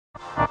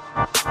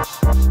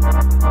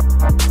Hey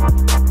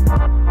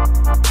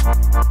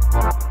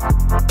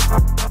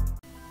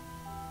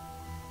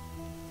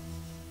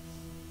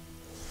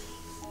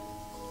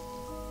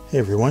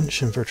everyone,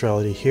 Shin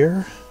Virtuality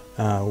here,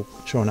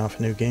 showing off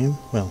a new game.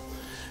 Well,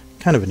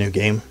 kind of a new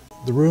game.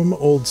 The Room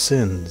Old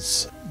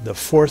Sins, the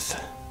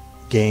fourth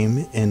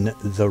game in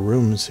the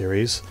Room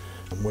series,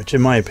 which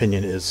in my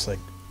opinion is like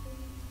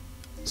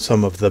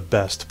some of the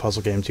best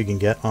puzzle games you can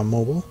get on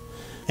mobile.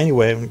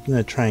 Anyway, I'm going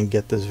to try and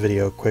get this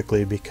video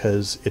quickly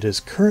because it is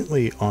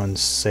currently on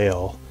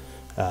sale,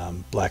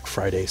 Black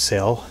Friday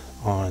sale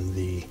on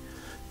the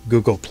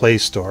Google Play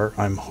Store.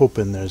 I'm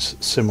hoping there's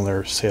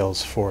similar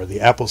sales for the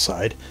Apple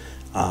side,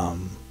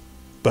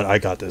 but I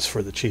got this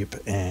for the cheap,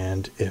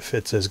 and if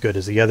it's as good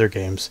as the other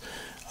games,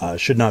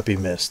 should not be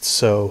missed.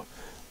 So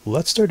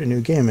let's start a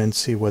new game and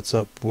see what's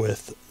up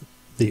with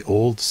the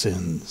Old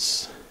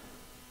Sins.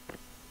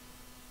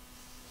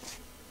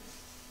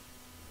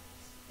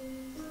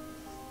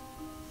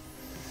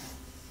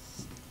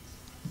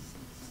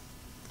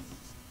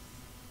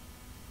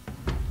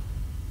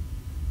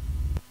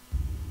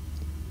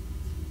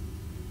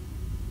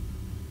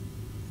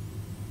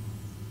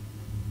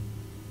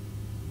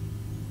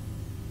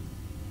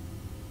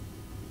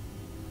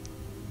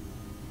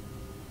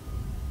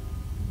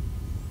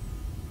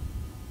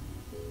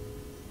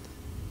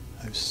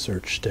 I've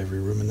searched every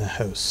room in the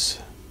house,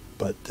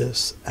 but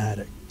this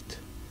attica.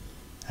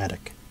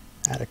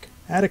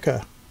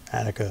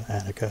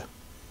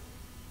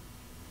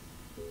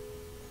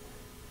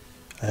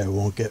 I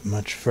won't get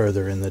much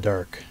further in the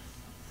dark.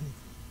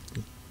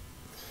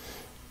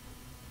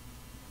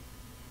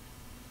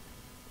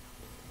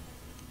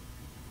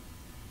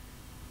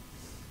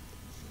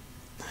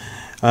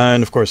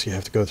 And of course you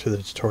have to go through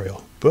the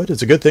tutorial, but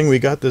it's a good thing we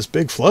got this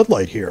big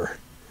floodlight here.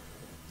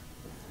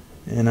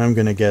 And I'm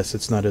going to guess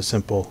it's not as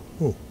simple.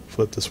 Ooh,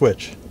 flip the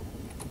switch.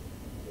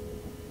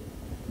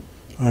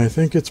 I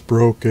think it's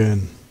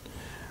broken.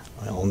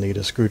 I'll need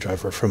a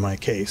screwdriver for my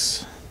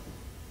case.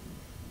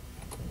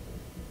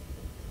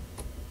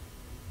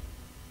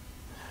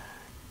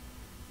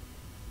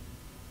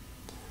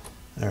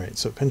 Alright,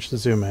 so pinch the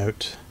zoom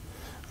out.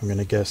 I'm going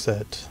to guess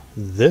that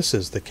this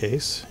is the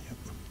case. Yep.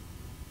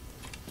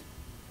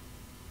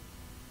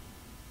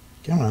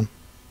 Come on.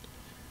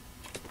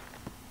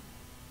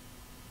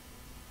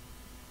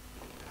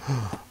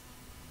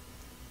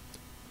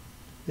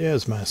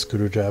 There's my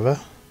screwdriver.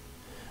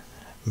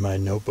 My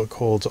notebook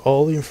holds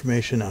all the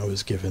information I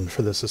was given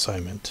for this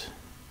assignment.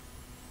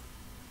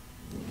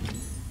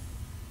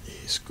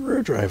 A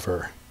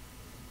screwdriver.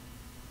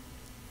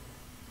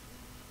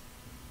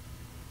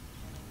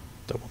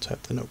 Double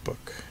tap the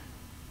notebook.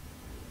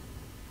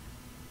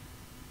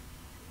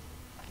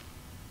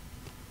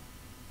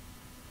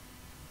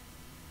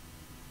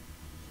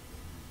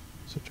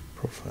 Subject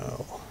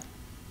profile.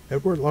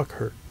 Edward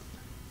Lockhart.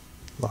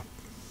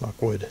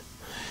 Lockwood.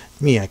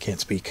 Me, I can't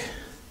speak.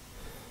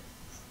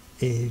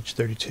 Age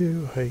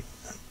 32, height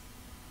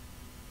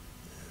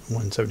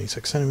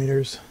 176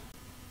 centimeters.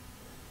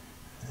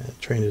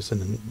 Trained as a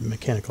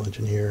mechanical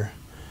engineer.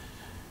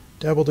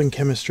 Dabbled in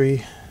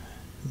chemistry.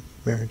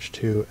 Marriage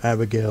to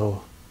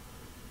Abigail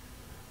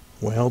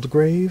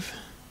Wildgrave.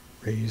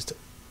 Raised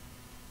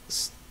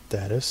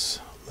status.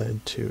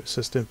 Led to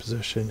assistant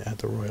position at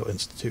the Royal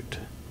Institute.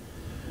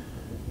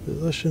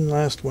 Position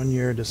last 1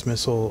 year.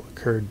 Dismissal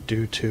occurred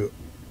due to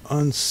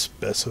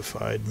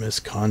unspecified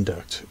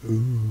misconduct.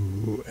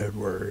 Ooh,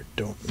 Edward,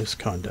 don't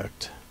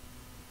misconduct.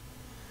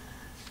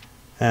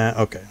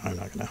 Okay, I'm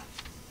not gonna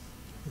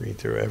read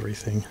through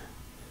everything.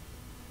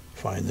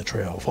 Find the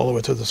trail, follow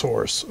it to the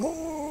source.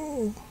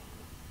 Oh!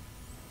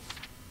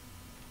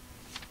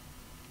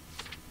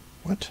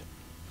 What?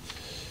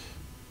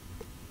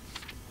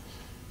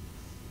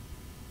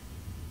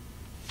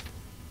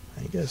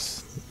 I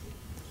guess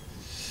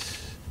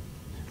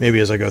maybe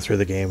as I go through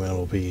the game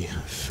it'll be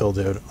filled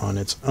out on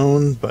its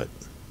own, but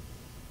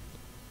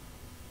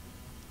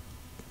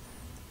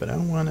I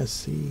want to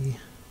see.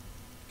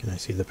 Can I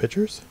see the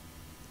pictures?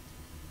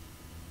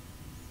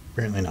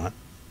 Apparently not.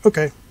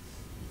 Okay.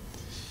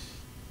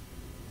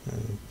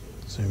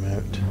 Zoom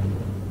out.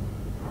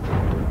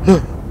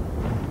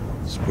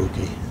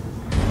 Spooky.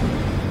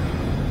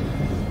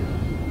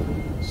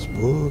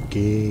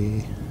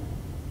 Spooky.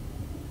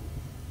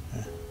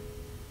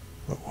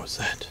 What was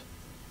that?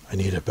 I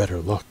need a better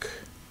look.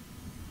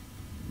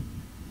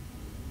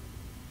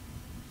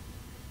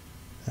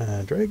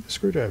 Drag the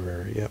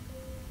screwdriver, yep.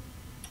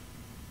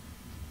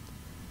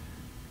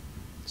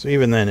 So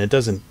even then, it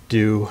doesn't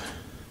do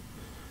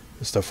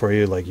the stuff for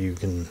you, like you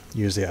can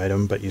use the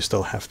item, but you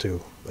still have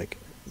to like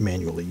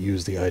manually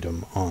use the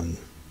item on.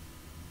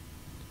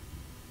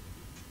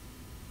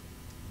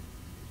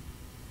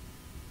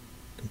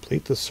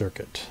 Complete the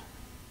circuit.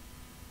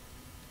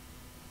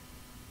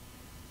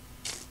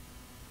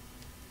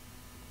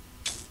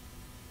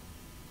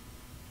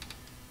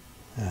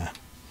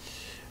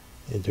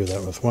 You do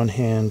that with one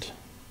hand,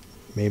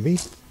 maybe.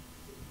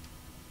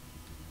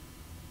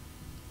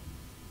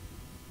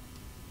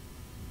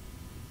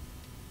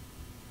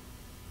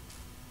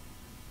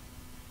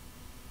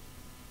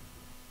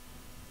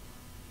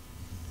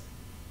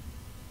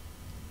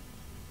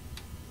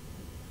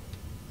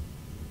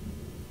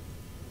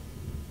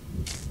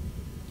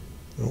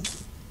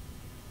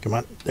 Come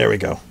on, there we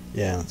go.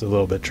 Yeah, it's a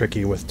little bit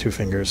tricky with 2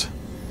 fingers.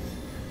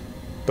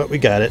 But we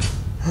got it.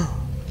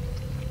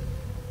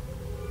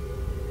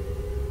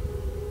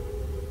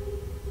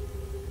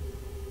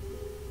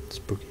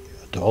 Spooky.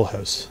 A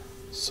dollhouse.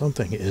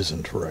 Something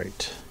isn't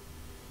right.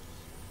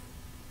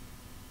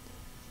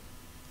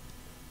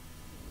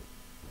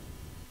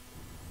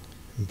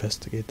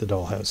 Investigate the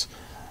dollhouse.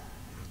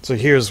 So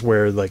here's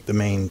where like the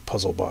main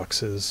puzzle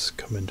boxes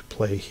come into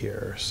play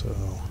here. So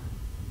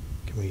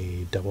can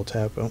we double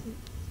tap? Oh.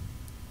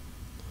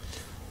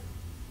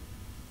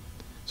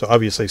 So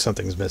obviously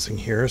something's missing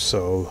here,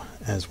 so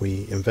as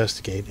we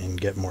investigate and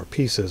get more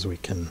pieces, we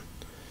can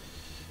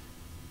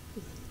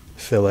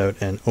fill out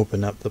and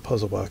open up the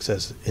puzzle box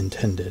as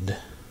intended.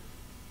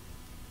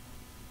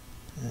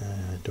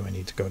 Do I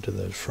need to go to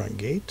the front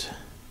gate?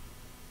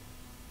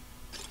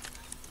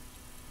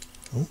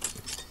 Oh.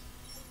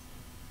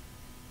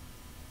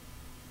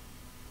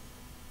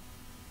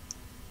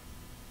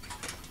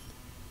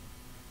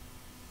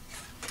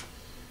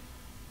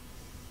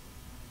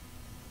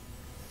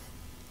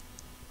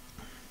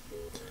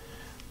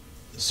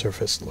 The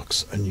surface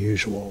looks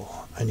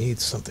unusual. I need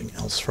something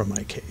else from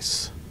my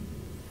case.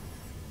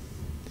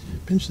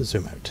 Pinch the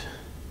zoom out.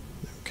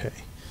 Okay,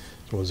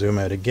 so we'll zoom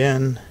out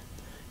again,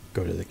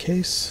 go to the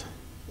case.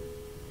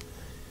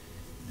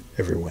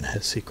 Everyone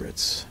has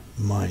secrets.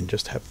 Mine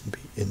just happened to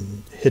be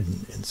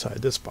hidden inside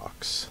this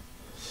box.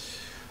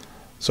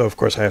 So of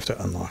course I have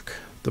to unlock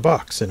the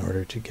box in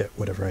order to get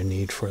whatever I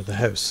need for the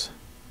house.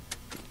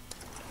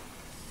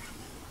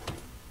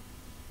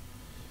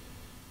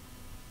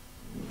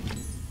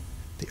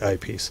 The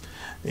eyepiece.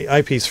 The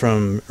eyepiece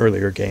from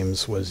earlier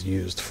games was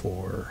used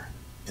for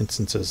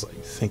instances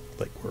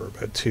like we're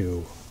about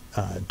to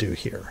do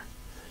here.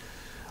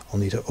 I'll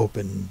need to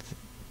open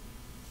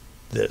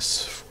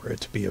this for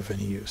it to be of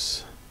any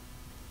use.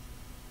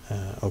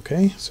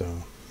 Okay,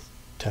 so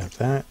tap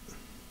that.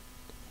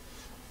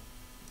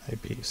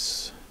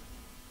 Eyepiece.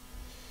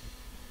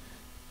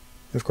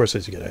 Of course,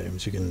 as you get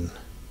items, you can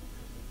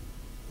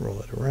roll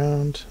it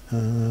around.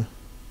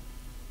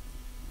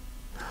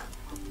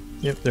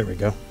 Yep, there we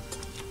go.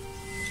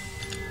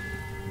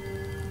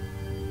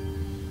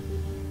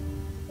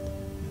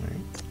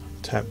 Alright,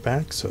 tap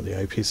back, so the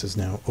eyepiece is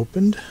now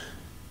opened.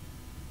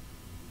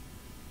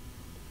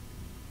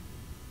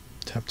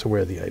 Tap to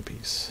wear the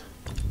eyepiece.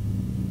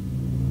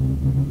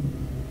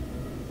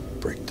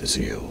 Break the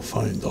seal,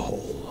 find the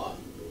hole.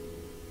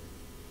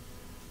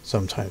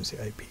 Sometimes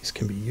the eyepiece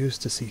can be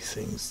used to see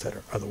things that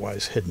are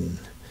otherwise hidden.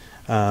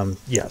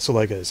 Yeah, so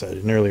like I said,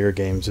 in earlier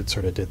games it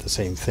sort of did the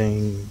same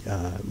thing.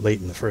 Late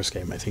in the first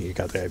game I think you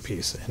got the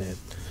eyepiece and it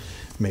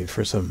made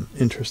for some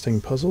interesting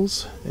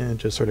puzzles and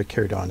just sort of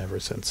carried on ever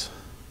since.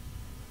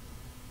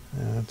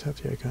 Tap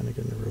the icon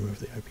again to remove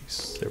the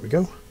eyepiece. There we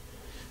go.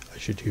 I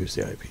should use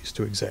the eyepiece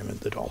to examine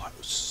the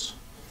dollhouse.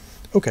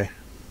 Okay.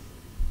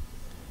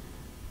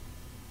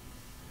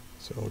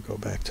 So we'll go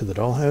back to the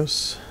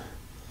dollhouse,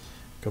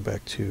 go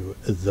back to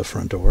the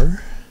front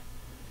door,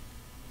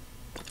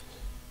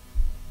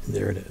 and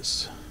there it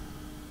is.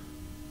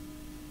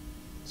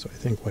 So I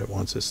think what it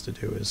wants us to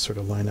do is sort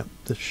of line up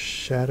the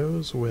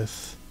shadows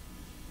with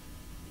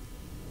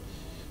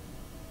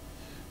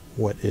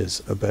what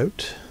is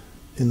about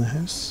in the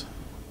house.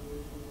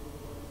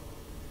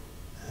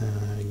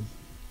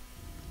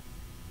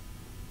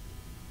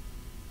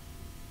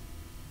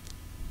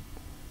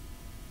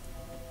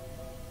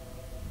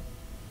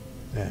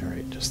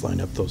 Alright, just line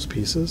up those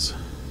pieces.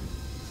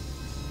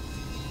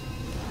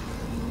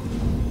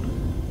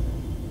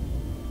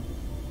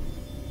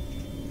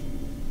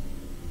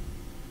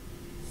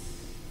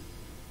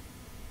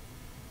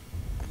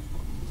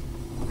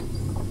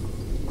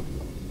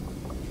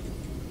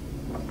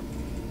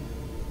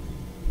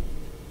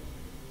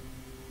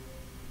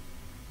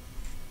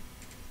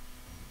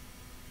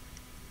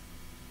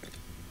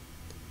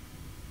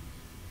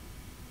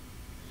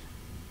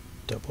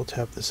 Double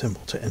tap the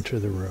symbol to enter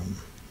the room.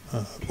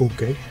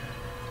 Okay.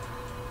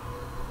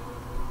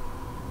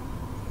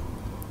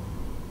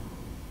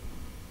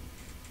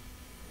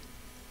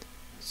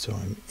 So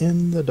I'm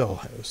in the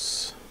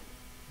dollhouse.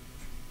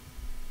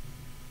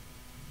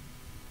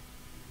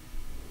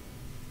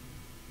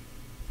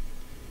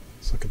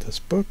 Let's look at this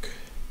book.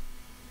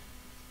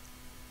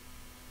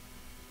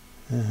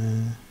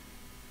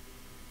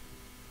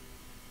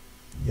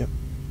 Yep.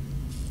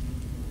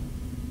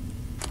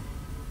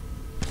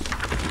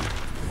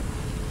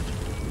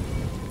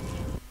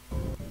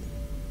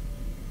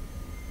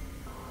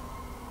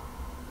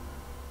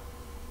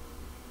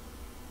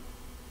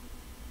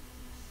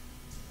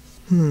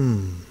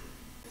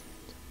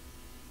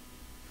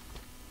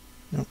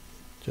 Nope,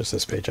 just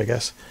this page, I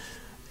guess.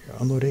 Your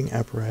unloading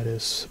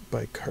apparatus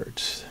by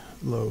cart.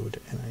 Load,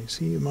 and I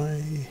see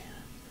my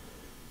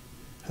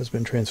has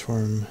been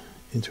transformed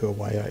into a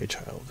YI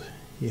child.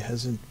 He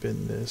hasn't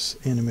been this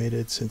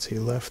animated since he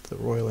left the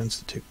Royal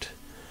Institute.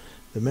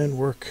 The men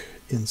work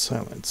in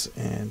silence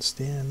and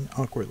stand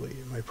awkwardly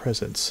in my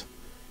presence,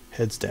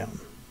 heads down,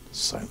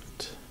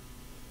 silent.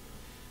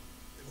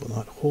 They will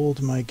not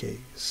hold my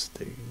gaze.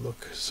 They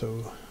look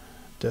so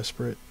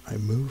desperate. I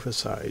move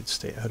aside,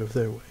 stay out of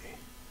their way.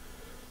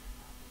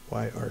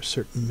 Why are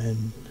certain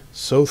men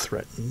so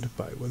threatened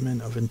by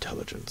women of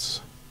intelligence?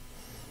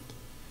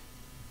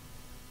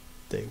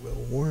 They will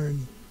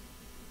warm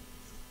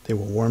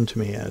to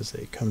me as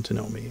they come to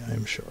know me, I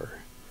am sure.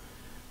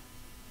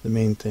 The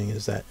main thing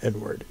is that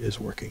Edward is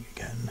working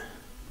again.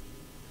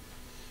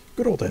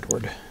 Good old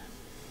Edward.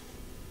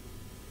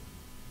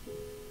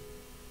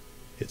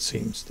 It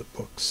seems the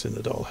books in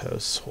the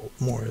dollhouse hold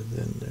more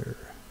than their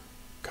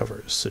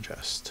covers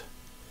suggest.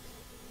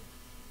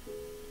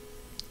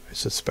 I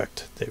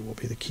suspect they will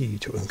be the key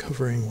to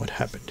uncovering what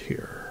happened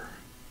here.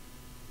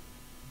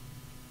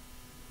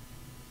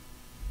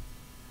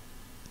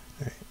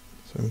 Alright,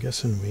 so I'm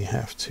guessing we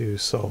have to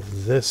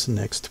solve this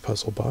next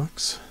puzzle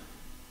box.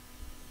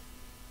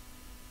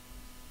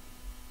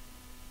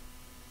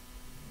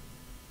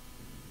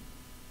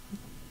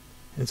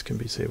 Hints can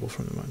be disabled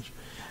from the munch.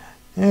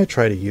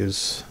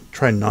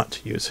 Try not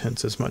to use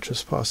hints as much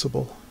as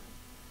possible.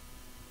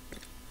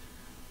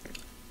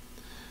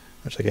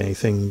 Much like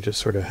anything, you just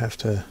sort of have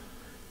to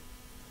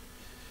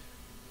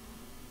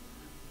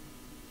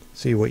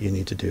see what you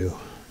need to do.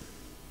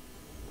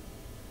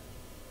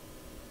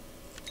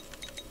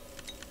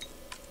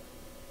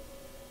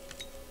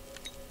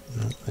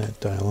 No, that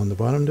dial on the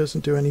bottom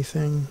doesn't do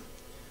anything.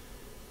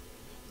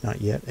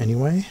 Not yet,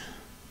 anyway.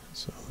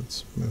 So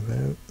let's move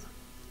out.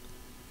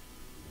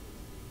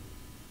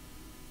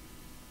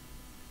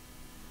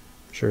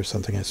 I'm sure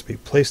something has to be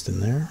placed in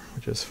there,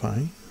 which is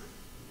fine.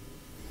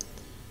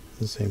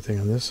 The same thing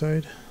on this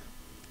side.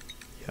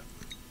 Yep.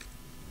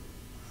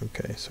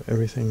 Okay, so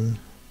everything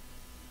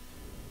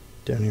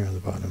down here on the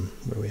bottom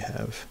where we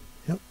have,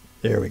 yep,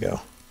 there we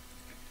go.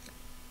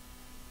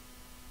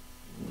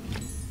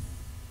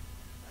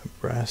 A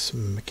brass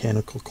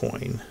mechanical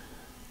coin.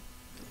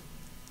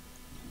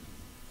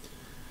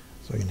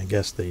 So I'm going to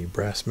guess the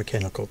brass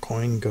mechanical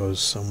coin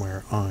goes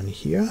somewhere on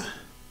here.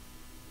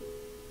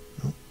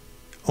 Nope.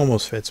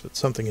 Almost fits, but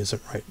something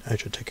isn't right. I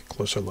should take a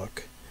closer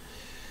look.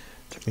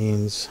 Which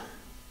means,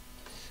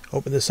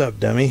 open this up,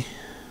 dummy.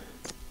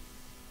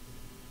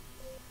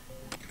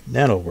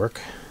 That'll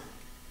work.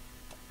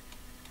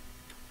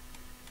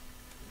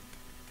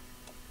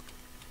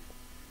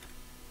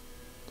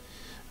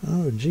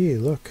 Oh, gee,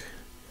 look.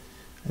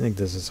 I think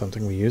this is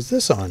something we use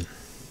this on.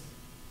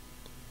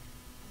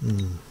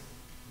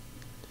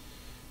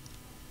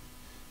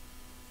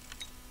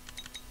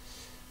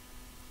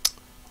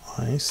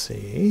 I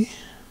see.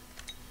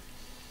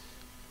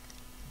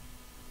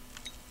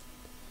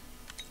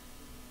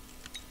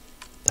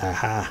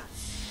 Aha.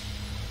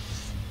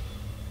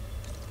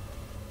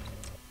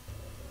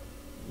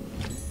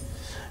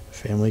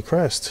 Family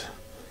crest.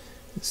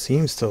 It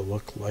seems to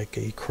look like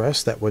a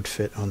crest that would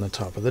fit on the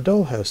top of the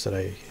dollhouse that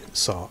I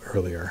saw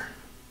earlier.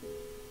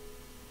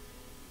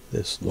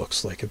 This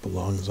looks like it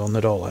belongs on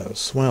the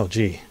dollhouse. Well,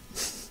 gee.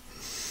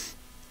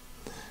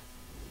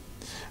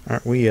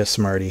 Aren't we a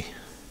smarty?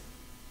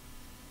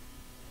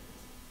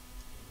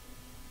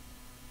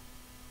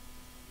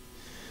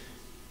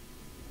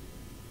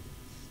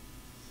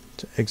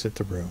 To exit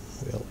the room.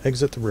 We'll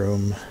exit the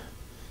room.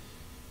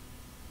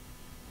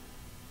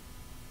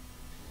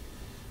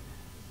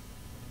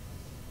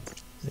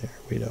 There,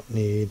 we don't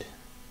need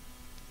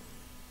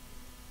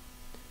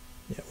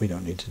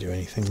to do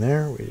anything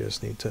there. We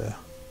just need to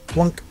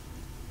plunk.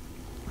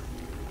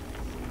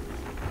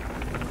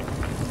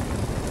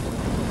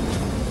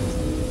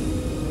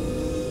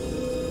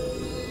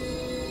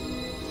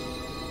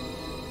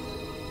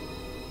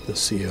 The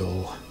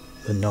seal,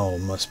 the null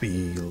must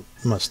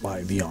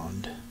lie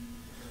beyond.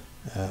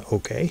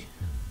 Okay.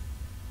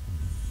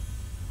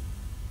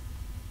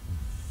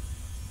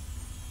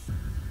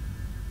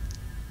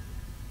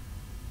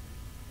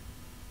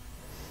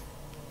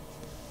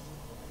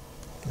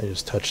 I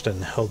just touched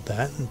and held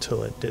that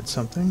until it did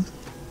something.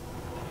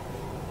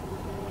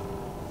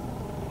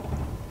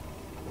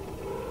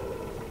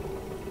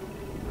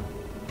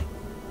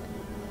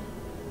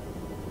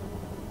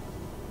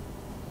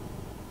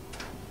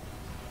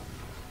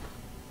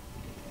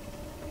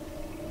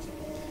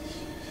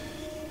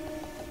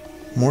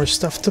 More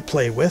stuff to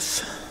play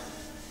with.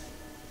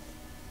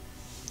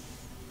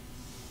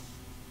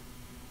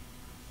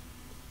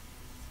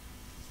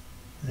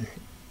 All right.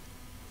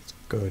 Let's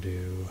go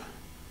to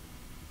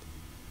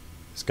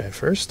this guy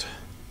first.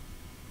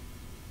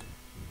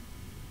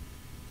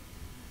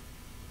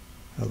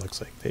 It looks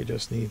like they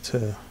just need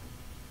to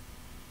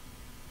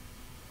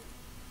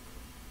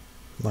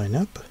line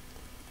up.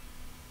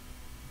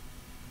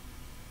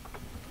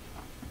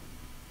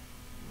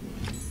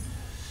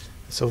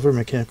 Silver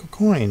mechanical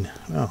coin.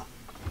 Oh.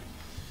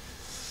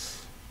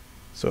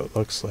 So it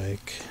looks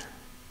like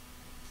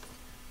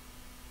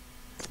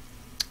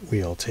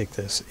we'll take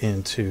this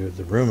into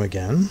the room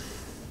again.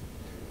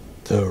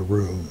 The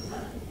room.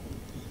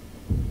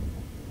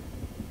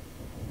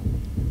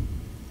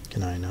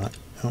 Can I not?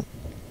 Oh.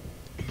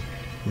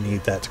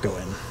 Need that to go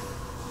in.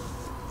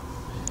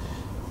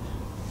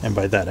 And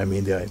by that I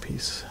mean the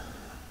eyepiece.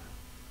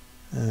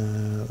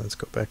 Let's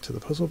go back to the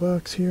puzzle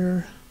box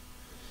here.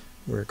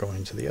 We're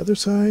going to the other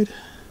side.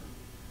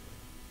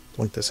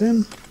 Link this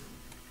in.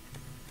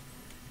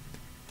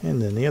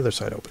 And then the other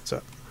side opens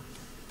up.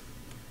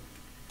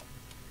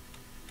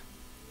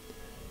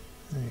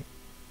 All right.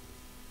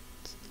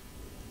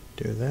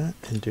 Do that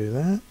and do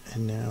that.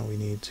 And now we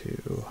need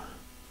to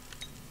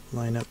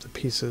line up the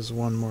pieces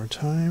one more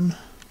time.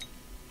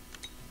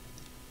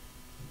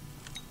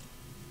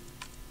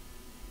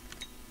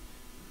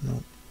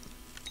 Nope.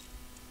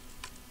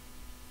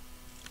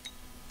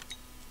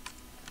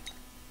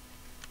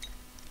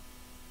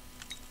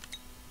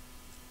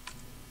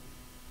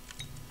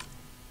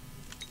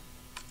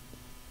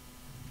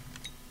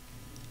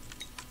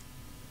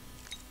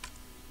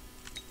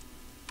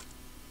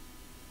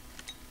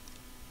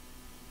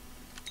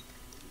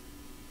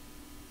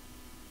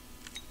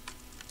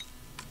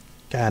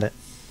 Got it.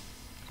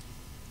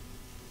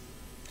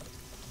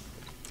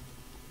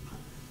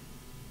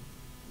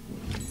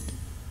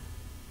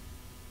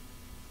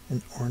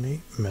 An ornate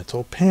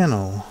metal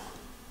panel.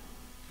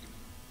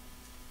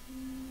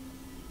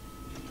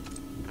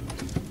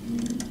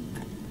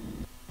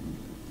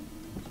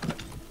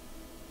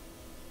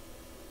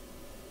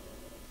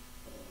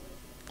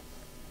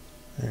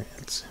 All right,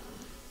 let's see.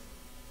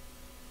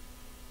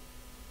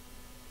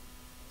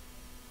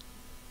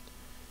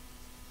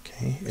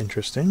 Okay,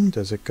 interesting.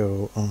 Does it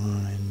go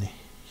on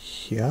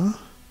here?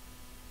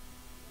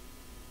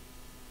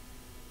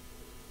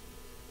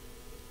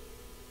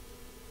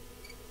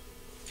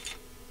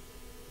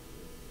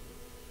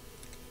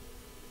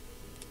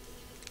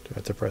 Do I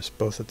have to press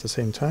both at the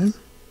same time?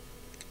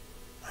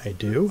 I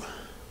do.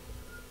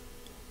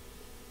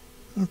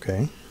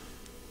 Okay.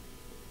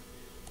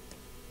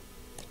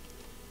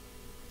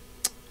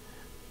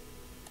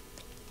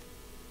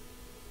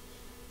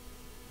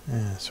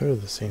 Sort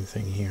of the same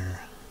thing here.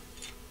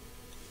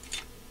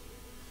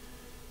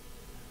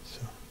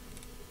 So.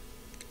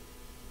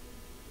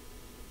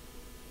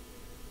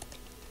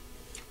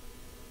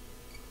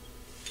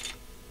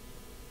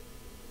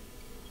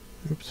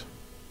 Oops.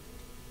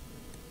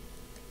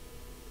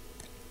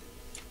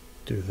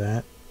 Do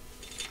that.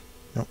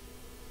 Nope.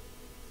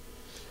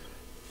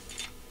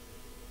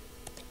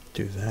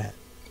 Do that.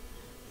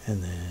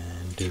 And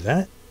then do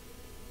that.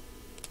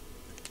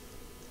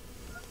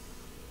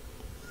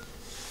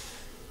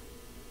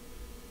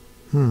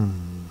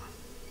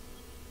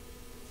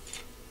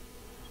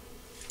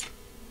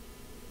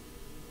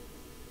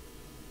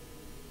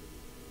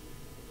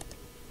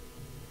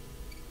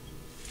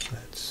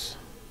 Let's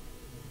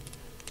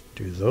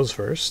do those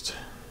first.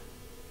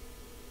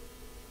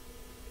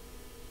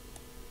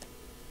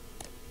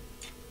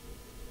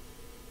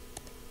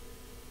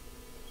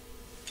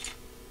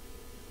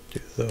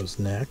 Do those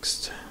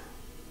next.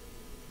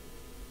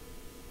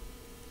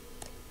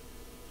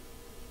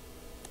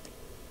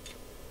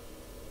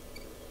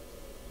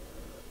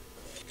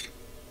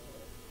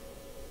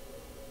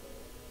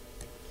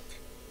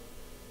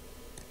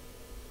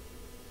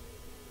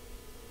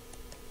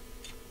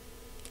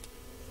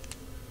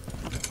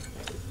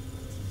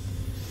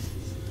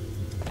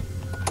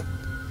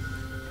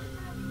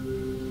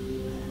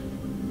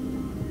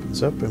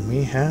 Up and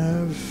we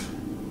have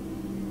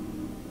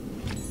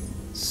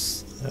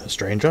a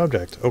strange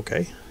object.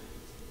 Okay.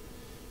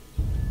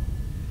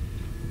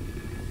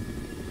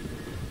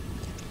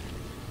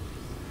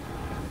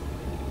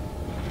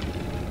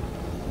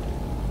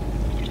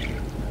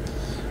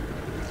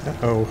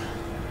 Uh-oh.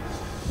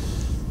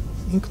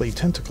 Inkly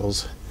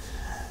tentacles.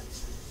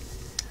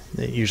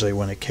 Usually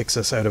when it kicks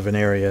us out of an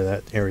area,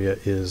 that area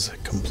is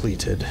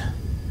completed.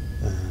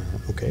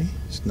 Okay,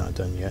 it's not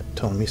done yet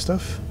telling me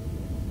stuff.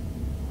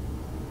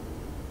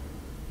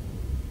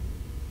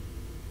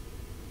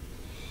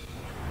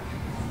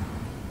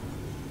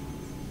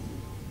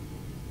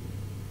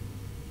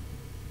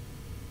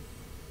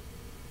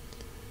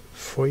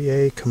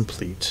 Foyer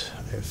complete.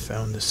 I have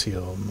found the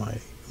seal my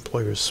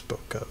employers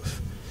spoke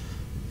of.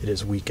 It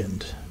is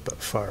weakened, but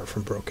far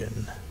from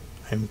broken.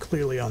 I am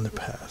clearly on the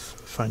path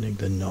of finding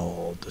the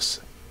NULL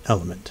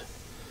element.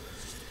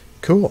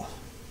 Cool.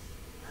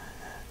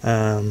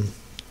 Yeah,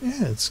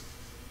 it's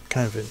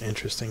kind of an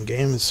interesting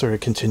game. It sort of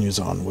continues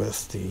on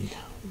with the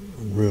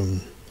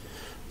room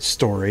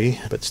story,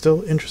 but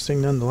still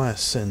interesting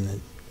nonetheless, and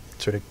it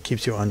sort of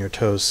keeps you on your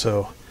toes,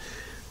 so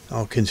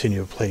I'll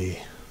continue to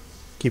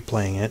keep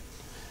playing it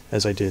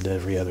as I did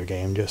every other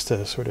game, just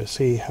to sort of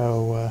see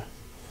how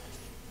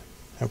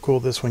cool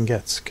this one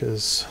gets,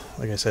 because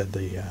like I said,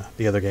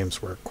 the other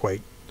games were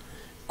quite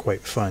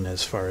fun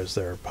as far as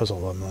their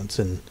puzzle elements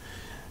and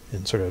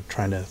sort of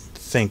trying to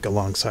think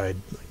alongside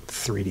like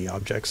 3D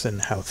objects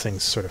and how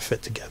things sort of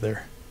fit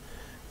together.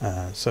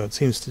 So it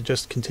seems to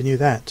just continue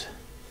that.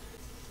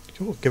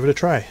 Cool, give it a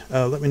try.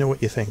 Let me know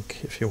what you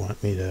think if you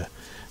want me to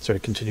sort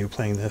of continue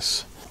playing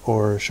this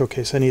or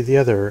showcase any of the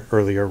other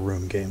earlier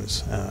room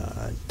games.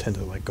 I tend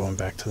to like going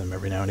back to them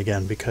every now and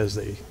again because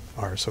they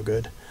are so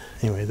good.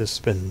 Anyway, this has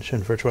been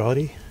Shin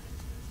Virtuality.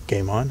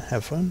 Game on,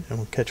 have fun, and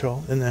we'll catch you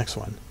all in the next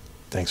one.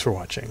 Thanks for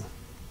watching.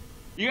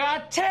 You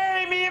are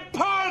tearing me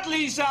apart,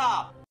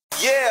 Lisa!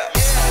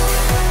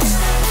 Yeah.